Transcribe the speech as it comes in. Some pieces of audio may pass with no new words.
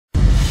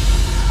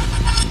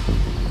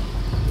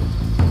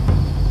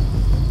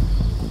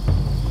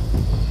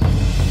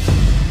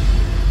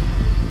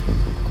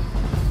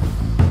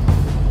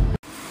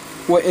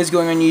What is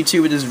going on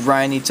YouTube? It is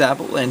Ryan Eats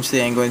Apple, and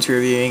today I'm going to be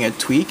reviewing a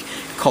tweak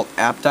called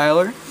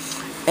AppDialer.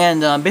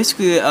 And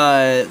basically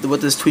what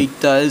this tweak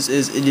does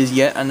is it is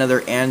yet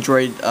another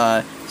Android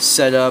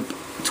setup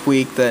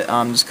tweak that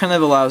just kind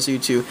of allows you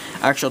to,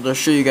 actually I'll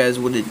show you guys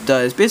what it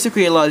does.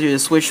 Basically it allows you to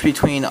switch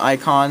between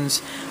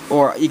icons,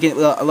 or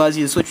allows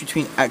you to switch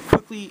between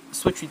quickly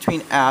switch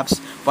between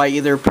apps by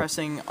either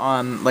pressing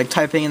like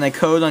typing in the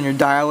code on your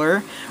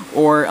dialer,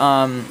 or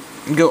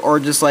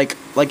just like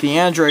the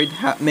Android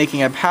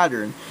making a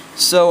pattern.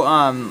 So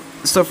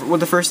what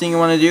the first thing you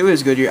want to do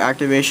is go to your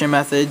activation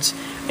methods,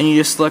 and you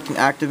just select an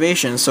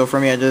activation. So for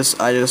me, I just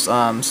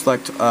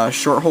select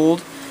short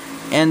hold,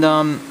 and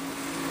now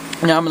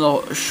I'm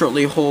gonna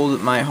shortly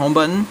hold my home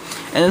button,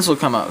 and this will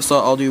come up. So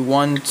I'll do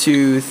 1,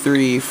 2,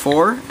 3,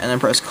 4, and then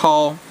press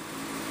call,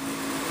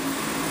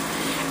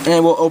 and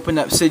it will open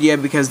up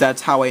Cydia because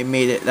that's how I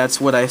made it.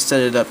 That's what I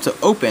set it up to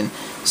open.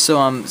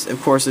 So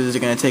of course it is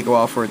going to take a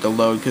while for it to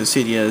load because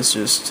Cydia is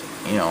just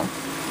you know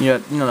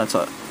that's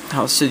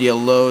how Cydia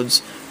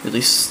loads, really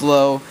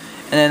slow.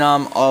 And then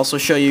I'll also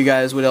show you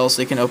guys what else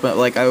they can open up.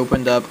 Like I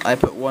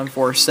put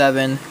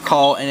 147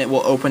 call, and it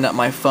will open up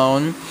my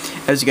phone.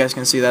 As you guys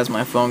can see, that's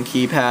my phone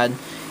keypad.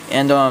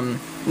 And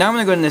now I'm going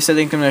to go into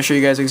settings. I'm going to show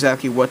you guys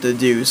exactly what to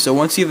do. So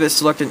once you've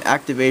selected an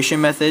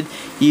activation method,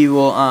 you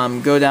will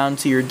go down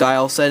to your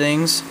dial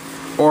settings.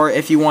 Or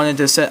if you wanted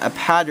to set a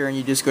pattern,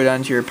 you just go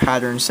down to your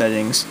pattern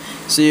settings.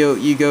 So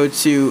you go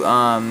to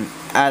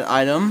add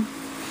item,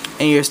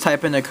 and you just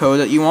type in the code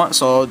that you want.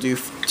 So I'll do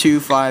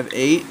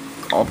 258.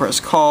 I'll press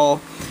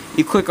call.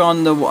 You click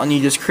on the one you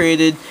just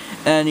created,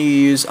 and you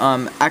use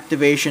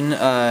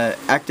activator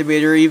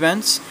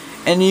events,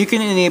 and you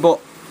can enable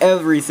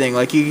everything.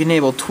 Like you can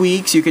enable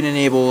tweaks, you can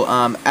enable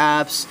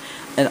apps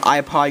and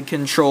iPod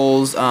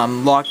controls,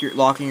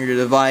 locking your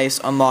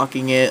device,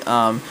 unlocking it,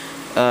 going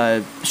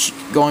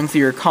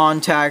through your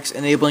contacts,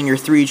 enabling your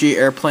 3G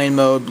airplane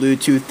mode,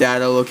 Bluetooth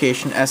data,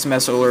 location,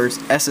 SMS alerts,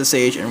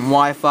 SSH, and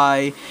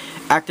Wi-Fi,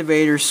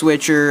 activator,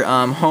 switcher,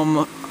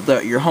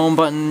 your home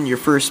button, your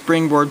first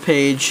springboard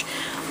page,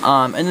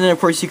 and then of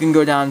course you can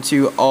go down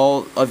to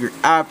all of your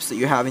apps that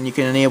you have, and you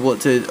can enable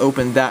it to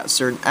open that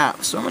certain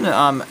app. So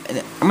I'm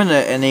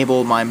gonna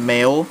enable my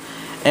mail,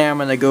 and I'm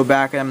gonna go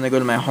back, and I'm gonna go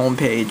to my home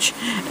page,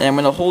 and I'm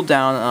gonna hold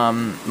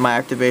down my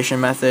activation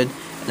method.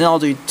 Then I'll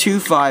do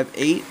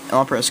 258, and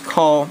I'll press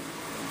call,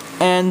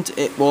 and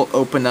it will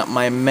open up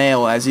my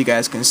mail, as you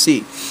guys can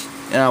see,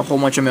 and a whole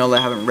bunch of mail that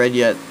I haven't read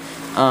yet.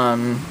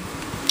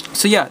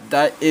 So yeah,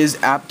 that is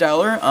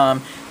AppDialer.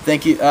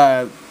 Thank you.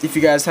 If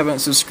you guys haven't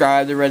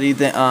subscribed already,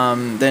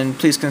 then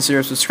please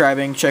consider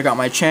subscribing. Check out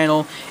my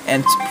channel,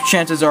 and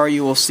chances are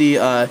you will see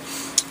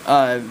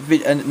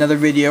another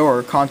video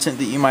or content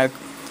that you might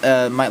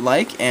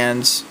like,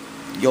 and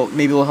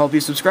maybe it'll help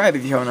you subscribe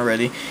if you haven't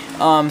already.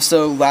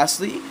 So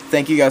lastly,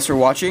 thank you guys for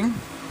watching.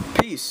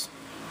 Peace.